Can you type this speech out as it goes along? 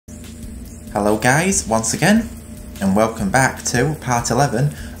Hello guys, once again, and welcome back to part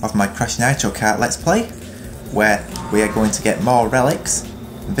 11 of my Crash Nitro Kart Let's Play, where we are going to get more relics,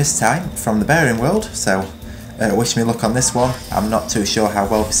 this time from the Barin world, so wish me luck on this one. I'm not too sure how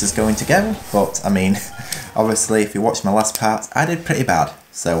well this is going to go, but I mean, obviously if you watched my last part, I did pretty bad,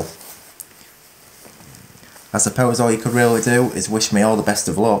 so I suppose all you could really do is wish me all the best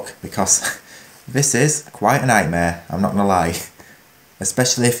of luck, because this is quite a nightmare, I'm not gonna lie.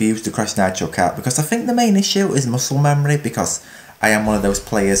 Especially if you use the Crash Nitro Kart, because I think the main issue is muscle memory, because I am one of those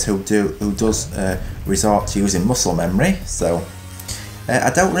players who does resort to using muscle memory, so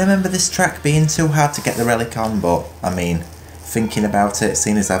I don't remember this track being too hard to get the relic on, but I mean, thinking about it,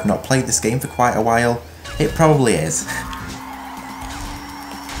 seeing as I've not played this game for quite a while, it probably is.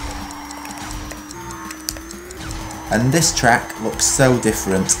 And this track looks so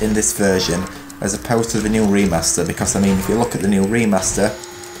different in this version as opposed to the new remaster, because I mean, if you look at the new remaster,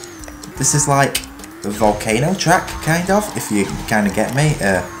 this is like a volcano track, kind of, if you kind of get me.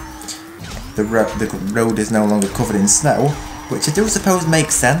 The road is no longer covered in snow, which I do suppose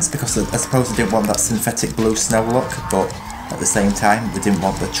makes sense, because I suppose they didn't want that synthetic blue snow look, but at the same time, they didn't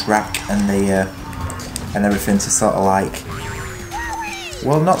want the track and the and everything to sort of like,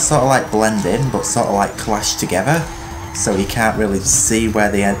 well, not sort of like blend in, but sort of like clash together, so you can't really see where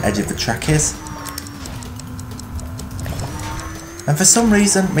the edge of the track is. And for some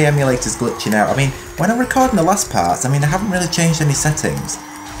reason, my emulator's glitching out. I mean, when I'm recording the last part, I mean, I haven't really changed any settings,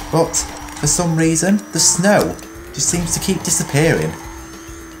 but for some reason, the snow just seems to keep disappearing,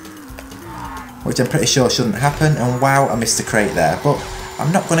 which I'm pretty sure shouldn't happen, and wow, I missed a crate there, but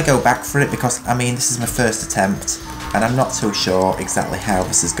I'm not going to go back for it, because, I mean, this is my first attempt, and I'm not too sure exactly how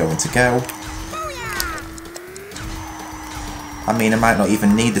this is going to go. I mean, I might not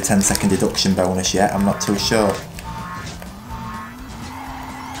even need the 10-second deduction bonus yet, I'm not too sure.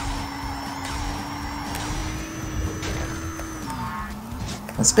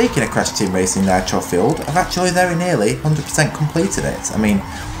 And speaking of Crash Team Racing Nitro Field, I've actually very nearly 100% completed it. I mean,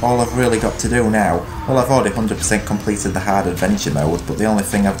 all I've really got to do now, well, I've already 100% completed the hard adventure mode, but the only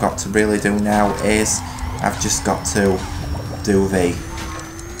thing I've got to really do now is I've just got to do the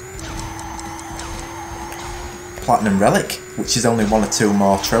Platinum Relic, which is only one or two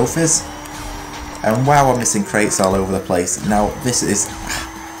more trophies. And wow, I'm missing crates all over the place. Now, this is,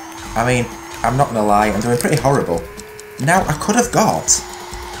 I mean, I'm not gonna lie, I'm doing pretty horrible. Now, I could have got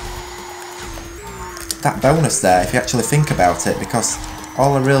that bonus there, if you actually think about it, because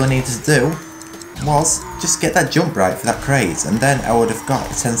all I really needed to do was just get that jump right for that crate, and then I would have got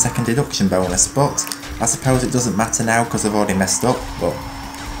the 10-second deduction bonus, but I suppose it doesn't matter now because I've already messed up. But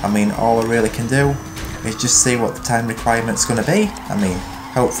I mean, all I really can do is just see what the time requirement's going to be. I mean,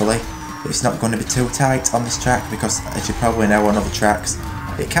 hopefully it's not going to be too tight on this track, because as you probably know on other tracks,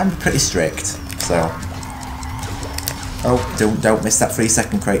 it can be pretty strict, so... Oh, don't miss that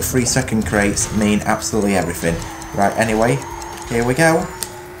 3-second crate. 3-second crates mean absolutely everything. Right, anyway, here we go.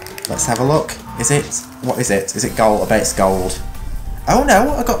 Let's have a look. Is it? What is it? Is it gold? I bet it's gold. Oh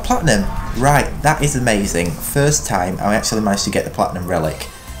no, I got platinum. Right, that is amazing. First time I actually managed to get the platinum relic.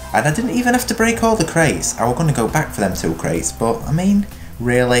 And I didn't even have to break all the crates. I was going to go back for them 2 crates, but I mean,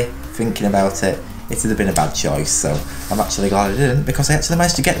 really, thinking about it, it would have been a bad choice, so I'm actually glad I didn't, because I actually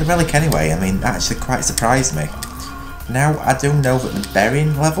managed to get the relic anyway. I mean, that actually quite surprised me. Now, I do know that the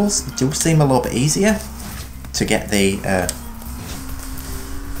burying levels do seem a little bit easier to get the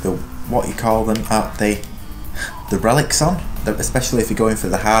what you call them, the relics on, especially if you're going for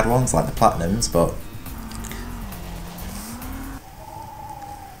the hard ones like the platinums, but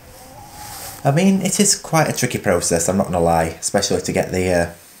I mean, it is quite a tricky process, I'm not gonna lie, especially to get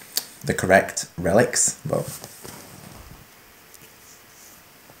the correct relics, but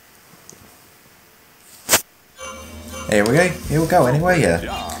here we go anyway,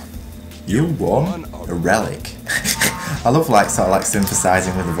 you won a relic. I love sort of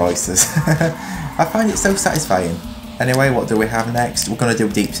synthesizing with the voices. I find it so satisfying. Anyway, what do we have next? We're going to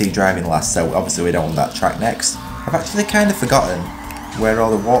do deep sea driving last, so obviously we don't want that track next. I've actually kind of forgotten where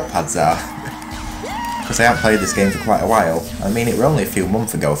all the warp pads are, because I haven't played this game for quite a while. I mean, it was only a few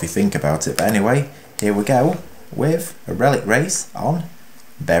months ago if you think about it, but anyway, here we go with a relic race on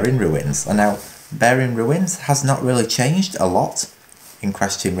Barin Ruins. And now, Barin Ruins has not really changed a lot in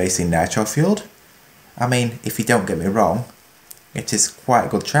Crash Team Racing Nitro Field. I mean, if you don't get me wrong, it is quite a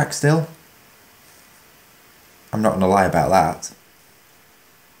good track still. I'm not going to lie about that.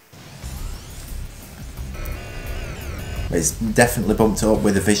 It's definitely bumped up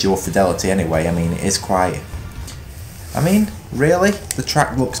with the visual fidelity anyway. I mean, it is quite... I mean, really, the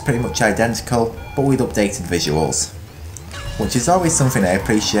track looks pretty much identical, but with updated visuals. which is always something I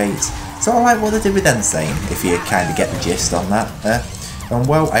appreciate. Sort of like what they did with Insane, if you kind of get the gist on that. And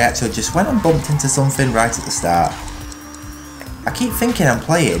well, I actually just went and bumped into something right at the start. I keep thinking I'm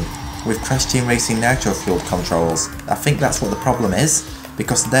playing with Crash Team Racing Nitro Fueled controls. I think that's what the problem is,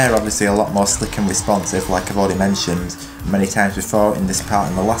 because they're obviously a lot more slick and responsive, like I've already mentioned many times before in this part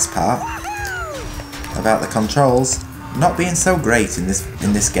and the last part, about the controls not being so great in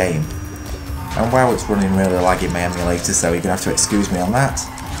this game. And wow, it's running really laggy in my emulator, so you're going to have to excuse me on that.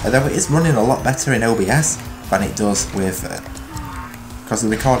 Although it is running a lot better in OBS than it does with... because the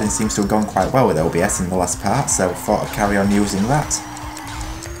recording seems to have gone quite well with OBS in the last part, so I thought I'd carry on using that.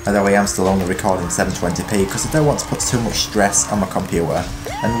 Although I am still only recording 720p because I don't want to put too much stress on my computer.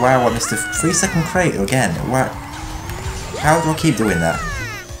 And wow, I missed a 3-second crate again. Wow. How do I keep doing that?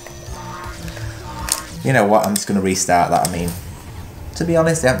 You know what, I'm just going to restart that. I mean, to be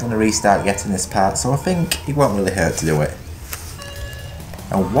honest, I haven't done a restart yet in this part, so I think it won't really hurt to do it.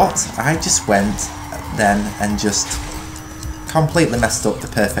 And what? I just went then and just completely messed up the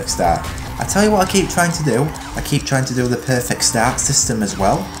perfect start. I tell you what I keep trying to do. I keep trying to do the perfect start system as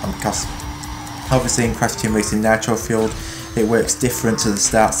well, and because obviously in Crash Team Racing Nitro Fueled it works different to the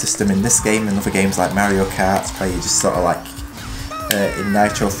start system in this game and other games like Mario Kart, where you just sort of like in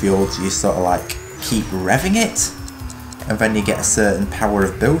Nitro Fueled you sort of like keep revving it and then you get a certain power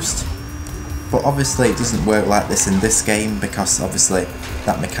of boost. But obviously it doesn't work like this in this game because obviously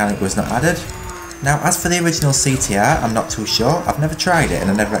that mechanic was not added. Now, as for the original CTR, I'm not too sure. I've never tried it and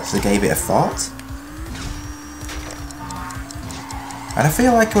I never actually gave it a thought. And I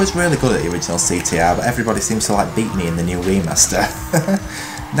feel like I was really good at the original CTR, but everybody seems to like beat me in the new remaster.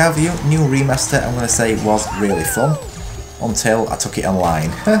 Now, the new remaster, I'm going to say, was really fun until I took it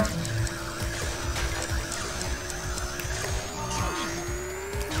online.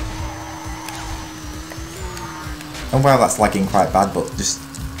 And well, that's lagging quite bad, but just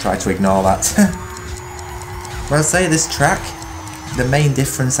try to ignore that. Well, I'd say this track, the main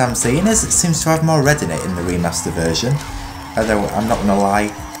difference I'm seeing is it seems to have more red in it in the remaster version. Although I'm not going to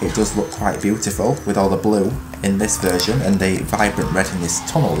lie, it does look quite beautiful with all the blue in this version and the vibrant red in this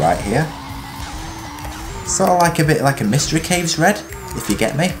tunnel right here. Sort of like a bit like a Mystery Caves red, if you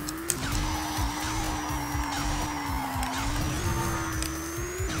get me.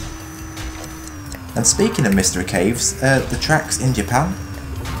 And speaking of Mystery Caves, the tracks in Japan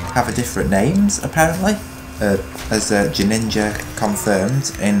have a different names apparently. As Janinja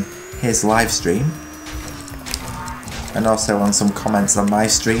confirmed in his live stream, and also on some comments on my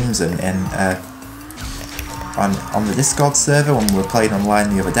streams and on the Discord server when we were playing online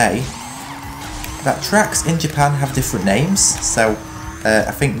the other day, that tracks in Japan have different names. So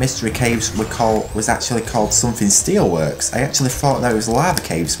I think Mystery Caves was actually called something Steelworks. I actually thought that it was Lava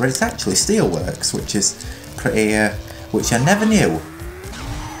Caves, but it's actually Steelworks, which is pretty, which I never knew.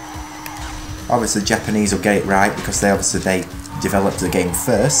 Obviously Japanese will get it right because they developed the game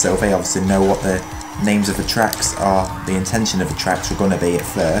first, so they obviously know what the names of the tracks or the intention of the tracks were going to be at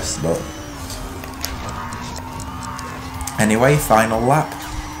first. But anyway, final lap.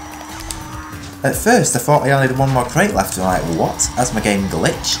 At first I thought I only had one more crate left and I'm like, what? As my game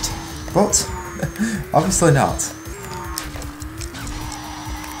glitched? But obviously not.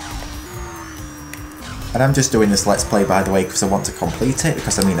 And I'm just doing this Let's Play, by the way, because I want to complete it,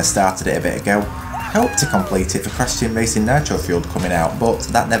 because I mean I started it a bit ago. I hope to complete it for Crash Team Racing Nitro Fueled coming out, but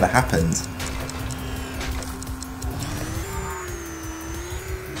that never happened.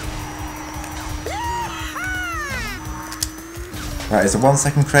 Right, there's a 1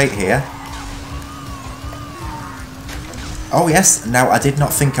 second crate here. Oh yes, now I did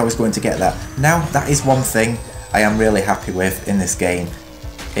not think I was going to get that. Now that is one thing I am really happy with in this game,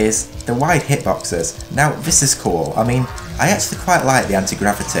 is the wide hitboxes. Now this is cool. I mean, I actually quite like the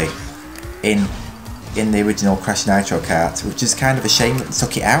anti-gravity in the original Crash Nitro Kart, which is kind of a shame that they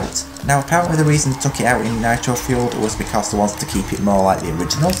took it out. Now apparently the reason they took it out in Nitro Fueled was because they wanted to keep it more like the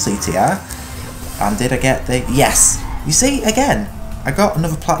original CTR. And did I get the... Yes! You see, again, I got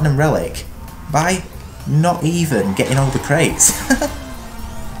another Platinum Relic by not even getting all the crates.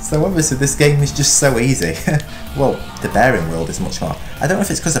 So obviously this game is just so easy. Well, the Barin world is much more. I don't know if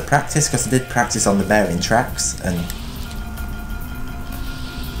it's because of practice, because I did practice on the Barin tracks, and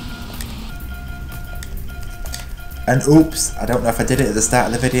oops, I don't know if I did it at the start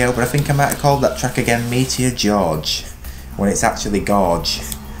of the video, but I think I might have called that track again Meteor Gorge, when it's actually Gorge.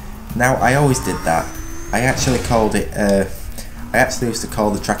 Now, I always did that. I actually called it, I actually used to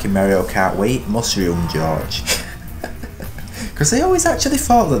call the track in Mario Kart Wii Mushroom Gorge. Because I always actually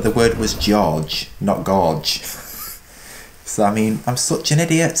thought that the word was George, not Gorge. So I mean, I'm such an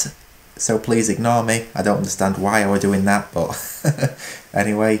idiot. so please ignore me. I don't understand why I were doing that, but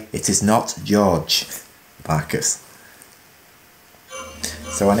anyway, it is not George Marcus.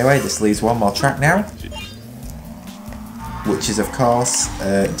 So anyway, this leaves one more track now, which is of course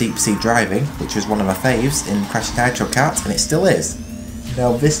deep sea driving, which was one of my faves in Crash Nitro Kart, and it still is.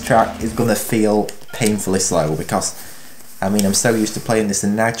 Now this track is going to feel painfully slow because, I mean, I'm so used to playing this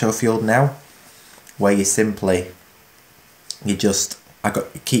in Nitro Fueled now, where you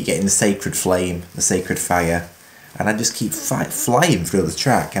keep getting the sacred flame, the sacred fire, and I just keep flying through the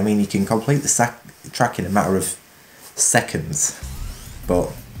track. I mean, you can complete the track in a matter of seconds,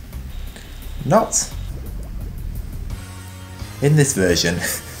 but not in this version,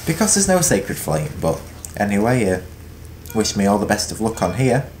 because there's no sacred flame. But anyway, wish me all the best of luck on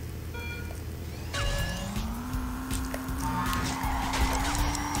here.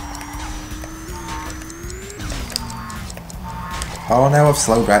 Oh no, I've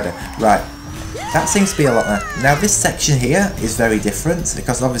slowed right there. Right, that seems to be a lot now. Now this section here is very different,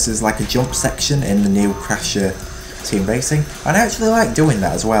 because obviously there's like a jump section in the new Crash Team Racing, and I actually like doing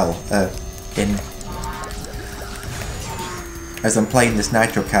that as well, as I'm playing this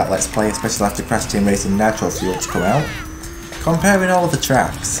Nitro Kart Let's Play, especially after Crash Team Racing Nitro Fueled to come out, comparing all of the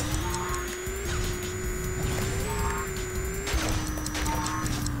tracks.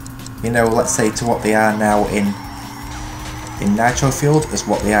 You know, let's say to what they are now in Nitro Fueled as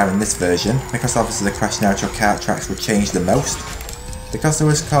what they are in this version, because obviously the Crash Nitro Kart tracks would change the most, because there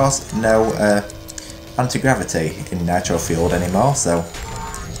was of course no anti-gravity in Nitro Fueled anymore. So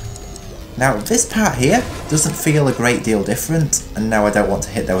now this part here doesn't feel a great deal different, and now I don't want to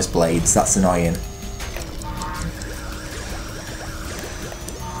hit those blades, that's annoying.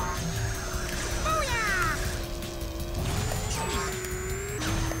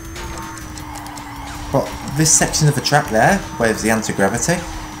 But this section of the track there, where there's the anti-gravity,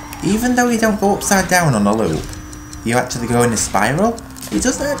 even though you don't go upside down on a loop, you actually go in a spiral, it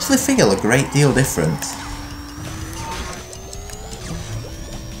doesn't actually feel a great deal different.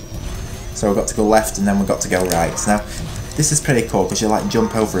 So we've got to go left and then we've got to go right. Now, this is pretty cool because you like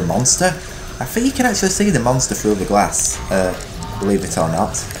jump over a monster. I think you can actually see the monster through the glass, believe it or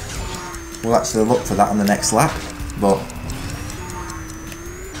not. We'll actually look for that on the next lap, but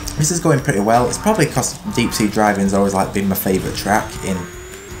this is going pretty well. It's probably because deep sea driving's always like been my favourite track in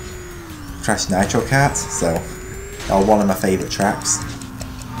Crash Nitro Kart, or one of my favourite tracks.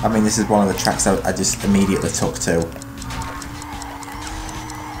 I mean, this is one of the tracks I just immediately took to.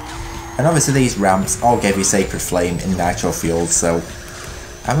 And obviously these ramps all gave you Sacred Flame in Nitro Fueled, so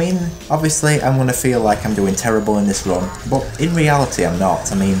I mean, obviously I'm going to feel like I'm doing terrible in this run, but in reality I'm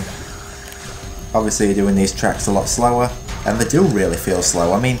not. I mean, obviously you're doing these tracks a lot slower, and they do really feel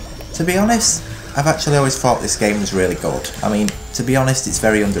slow. I mean, to be honest, I've actually always thought this game was really good. I mean, to be honest, it's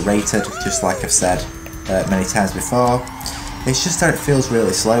very underrated, just like I've said many times before. It's just that it feels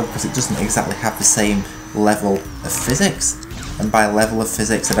really slow because it doesn't exactly have the same level of physics. And by level of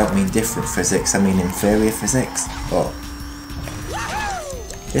physics, I don't mean different physics, I mean inferior physics, but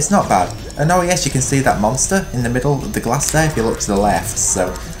it's not bad. And oh yes, you can see that monster in the middle of the glass there if you look to the left, so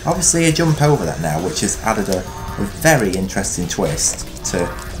obviously you jump over that now, which has added a very interesting twist to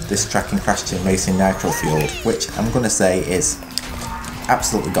this track in Crash Team Racing Nitro Fueled, which I'm going to say is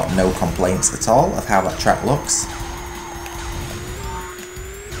absolutely got no complaints at all of how that track looks.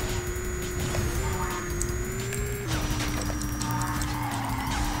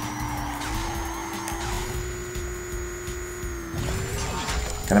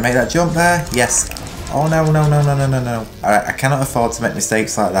 Can I make that jump there? Yes. Oh no, no, no, no, no, no, no. Alright, I cannot afford to make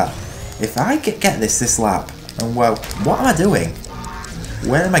mistakes like that. If I get this lap, and well, what am I doing?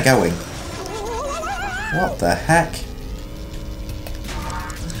 Where am I going? What the heck?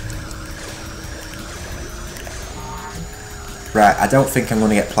 Right, I don't think I'm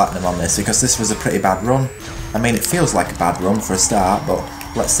going to get platinum on this because this was a pretty bad run. I mean, it feels like a bad run for a start, but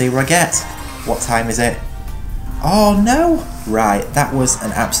let's see what I get. What time is it? Oh no! Right, that was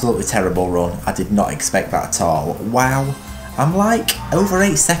an absolutely terrible run. I did not expect that at all. Wow. I'm like over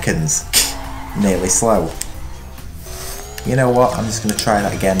 8 seconds. Nearly slow. You know what, I'm just going to try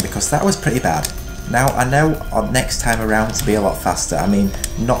that again because that was pretty bad. Now, I know next time around to be a lot faster. I mean,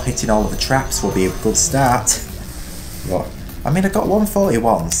 not hitting all of the traps will be a good start. But, I mean, I got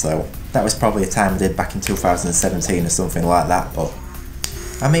 141, so that was probably a time I did back in 2017 or something like that. But,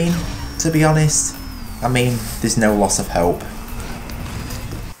 I mean, to be honest, I mean, there's no loss of hope.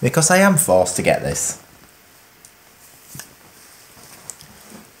 Because I am forced to get this.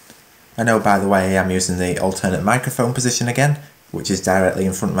 I know, by the way, I am using the alternate microphone position again, which is directly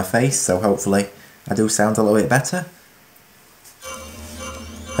in front of my face, so hopefully I do sound a little bit better.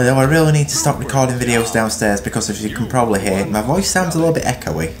 Although I really need to stop recording videos downstairs because, as you can probably hear, my voice sounds a little bit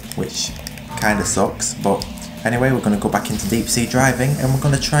echoey, which kinda sucks, but anyway, we're going to go back into deep sea driving and we're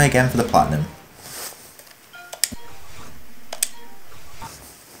going to try again for the platinum.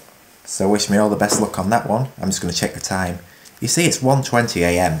 So wish me all the best luck on that one. I'm just going to check the time. You see, it's 1:20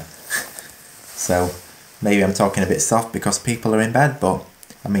 AM. So maybe I'm talking a bit soft because people are in bed, but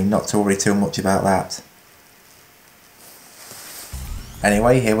I mean, not to worry too much about that.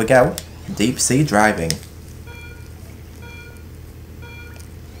 Anyway, here we go. Deep sea driving.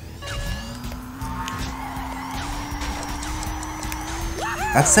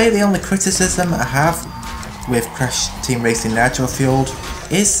 I'd say the only criticism I have with Crash Team Racing Nitro Fueled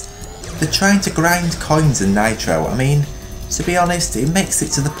is they're trying to grind coins in Nitro. I mean, to be honest, it makes it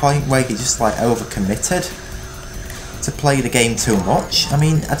to the point where you're just like overcommitted to play the game too much. I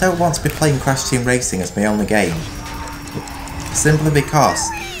mean, I don't want to be playing Crash Team Racing as my only game. Simply because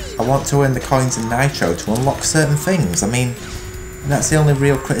I want to earn the coins in Nitro to unlock certain things. I mean, that's the only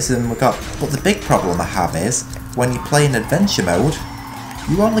real criticism we got. But the big problem I have is, when you play in adventure mode,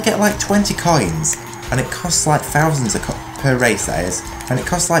 you only get like 20 coins, and it costs like thousands per race, that is, and it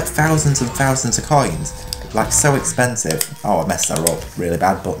costs like thousands and thousands of coins. Like, so expensive. Oh, I messed that up really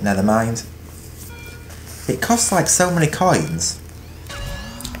bad, but never mind. It costs like so many coins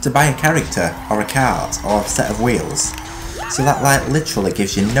to buy a character, or a cart, or a set of wheels. So that like literally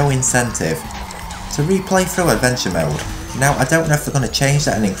gives you no incentive to replay through adventure mode. Now, I don't know if they're going to change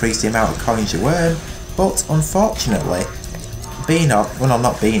that and increase the amount of coins you earn, but unfortunately, Beanox, well, no,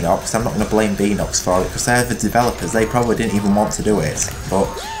 not Beanox, I'm not going to blame Beanox for it because they're the developers, they probably didn't even want to do it. But,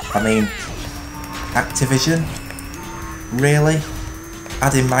 I mean, Activision? Really?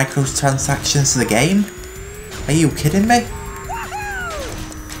 Adding microtransactions to the game? Are you kidding me?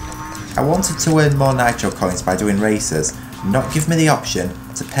 I wanted to earn more Nitro coins by doing races, not give me the option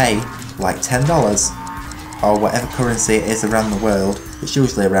to pay like $10 or whatever currency it is around the world, it's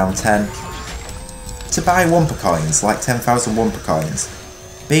usually around 10, to buy Wumpa coins, like 10,000 Wumpa coins.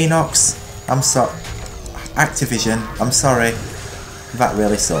 Beanox, I'm sorry. Activision, I'm sorry. That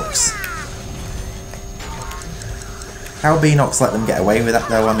really sucks. How Beanox let them get away with that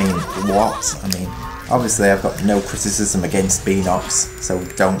though? I mean, what? I mean, obviously I've got no criticism against Beanox, so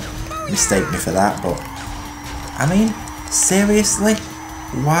don't mistake me for that, but I mean, seriously?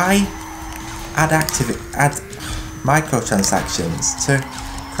 Why add microtransactions to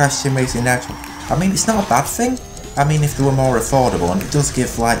Crash Team Racing Nitro? I mean, it's not a bad thing. I mean, if they were more affordable, and it does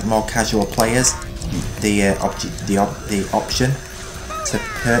give like more casual players the option to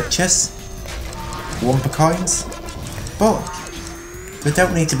purchase Wumpa coins, but they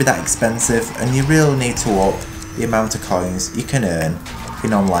don't need to be that expensive, and you really need to up the amount of coins you can earn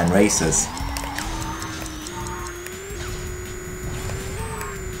in online races.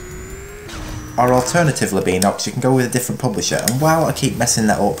 Or alternatively, Beanox, you can go with a different publisher, and wow, I keep messing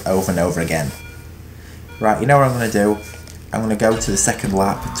that up over and over again. Right, you know what I'm going to do? I'm going to go to the second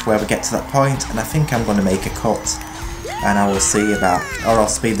lap to where we get to that point, and I think I'm going to make a cut, and I will see about, or I'll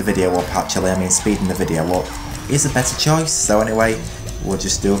speed the video up actually, I mean speeding the video up is a better choice, so anyway, we'll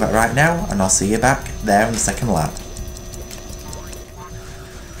just do that right now, and I'll see you back there in the second lap.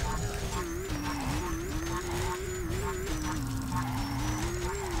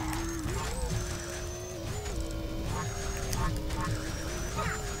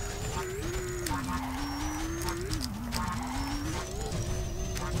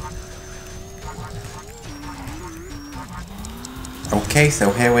 Okay,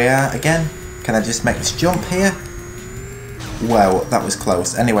 so here we are again. Can I just make this jump here? Well, that was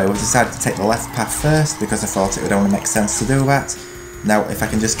close. Anyway, we decided to take the left path first because I thought it would only make sense to do that. Now, if I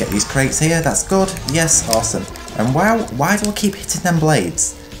can just get these crates here, that's good. Yes, awesome. And wow, why do I keep hitting them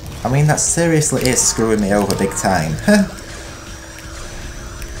blades? I mean, that seriously is screwing me over big time.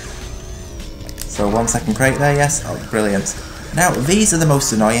 So 1 second crate there, yes. Oh, brilliant. Now, these are the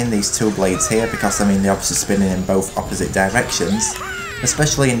most annoying, these two blades here, because I mean, they're obviously spinning in both opposite directions.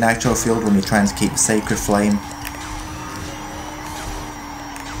 Especially in Nitro Fueled when you're trying to keep a sacred flame.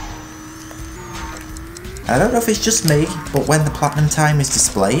 I don't know if it's just me, but when the platinum time is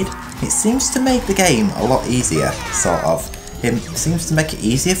displayed, it seems to make the game a lot easier, sort of. It seems to make it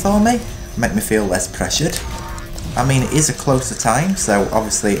easier for me, make me feel less pressured. I mean, it is a closer time, so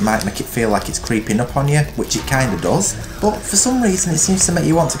obviously it might make it feel like it's creeping up on you, which it kinda does, but for some reason it seems to make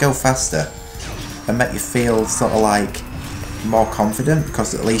you want to go faster, and make you feel sort of like more confident,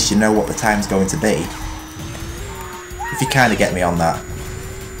 because at least you know what the time's going to be. If you kinda get me on that.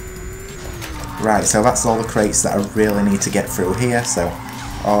 Right, so that's all the crates that I really need to get through here, so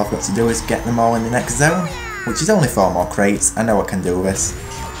all I've got to do is get them all in the next zone, which is only 4 more crates. I know I can do this.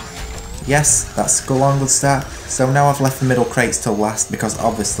 Yes, that's a long good start. So now I've left the middle crates till last because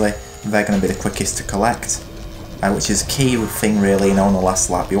obviously they're going to be the quickest to collect. Which is a key thing really, you know, on the last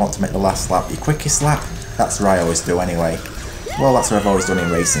lap. You want to make the last lap your quickest lap. That's what I always do anyway. Well, that's what I've always done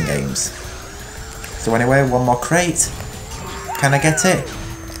in racing games. So anyway, one more crate. Can I get it?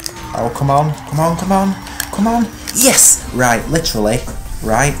 Oh, come on, come on, come on, come on. Yes! Right, literally,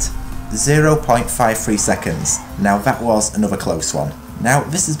 right, 0.53 seconds. Now that was another close one. Now,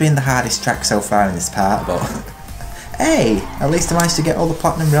 this has been the hardest track so far in this part, but hey, at least I managed to get all the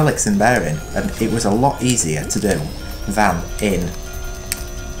platinum relics in Barin, and it was a lot easier to do than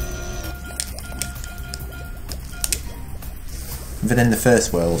in the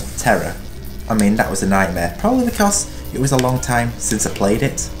first world, Terra. I mean, that was a nightmare, probably because it was a long time since I played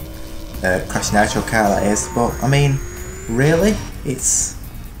it. Crash Nitro Kart that is, but I mean, really, it's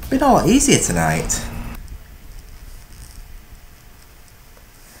been a lot easier tonight.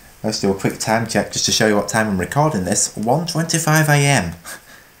 Let's do a quick time check just to show you what time I'm recording this. 1:25 AM.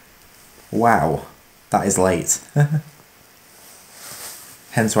 Wow, that is late.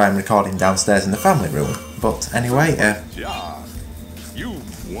 Hence why I'm recording downstairs in the family room. But anyway,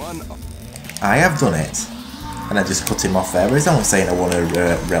 I have done it. And I just cut him off there, but he's only saying I won a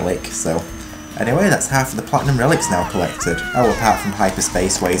relic, so... Anyway, that's half of the platinum relics now collected. Oh, apart from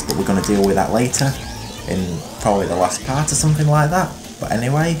hyperspace ways, but we're going to deal with that later. In probably the last part or something like that. But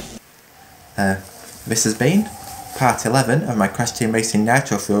anyway, this has been part 11 of my Crash Team Racing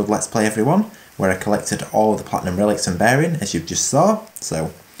Nitro Field Let's Play everyone, where I collected all the platinum relics and Barin, as you just saw.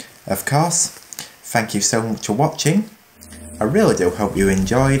 So, of course, thank you so much for watching. I really do hope you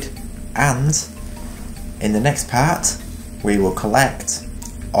enjoyed, and in the next part, we will collect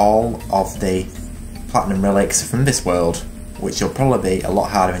all of the platinum relics from this world, which will probably be a lot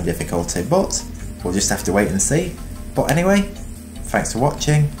harder in difficulty, but we'll just have to wait and see. But anyway, thanks for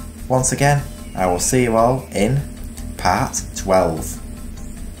watching. Once again, I will see you all in part 12.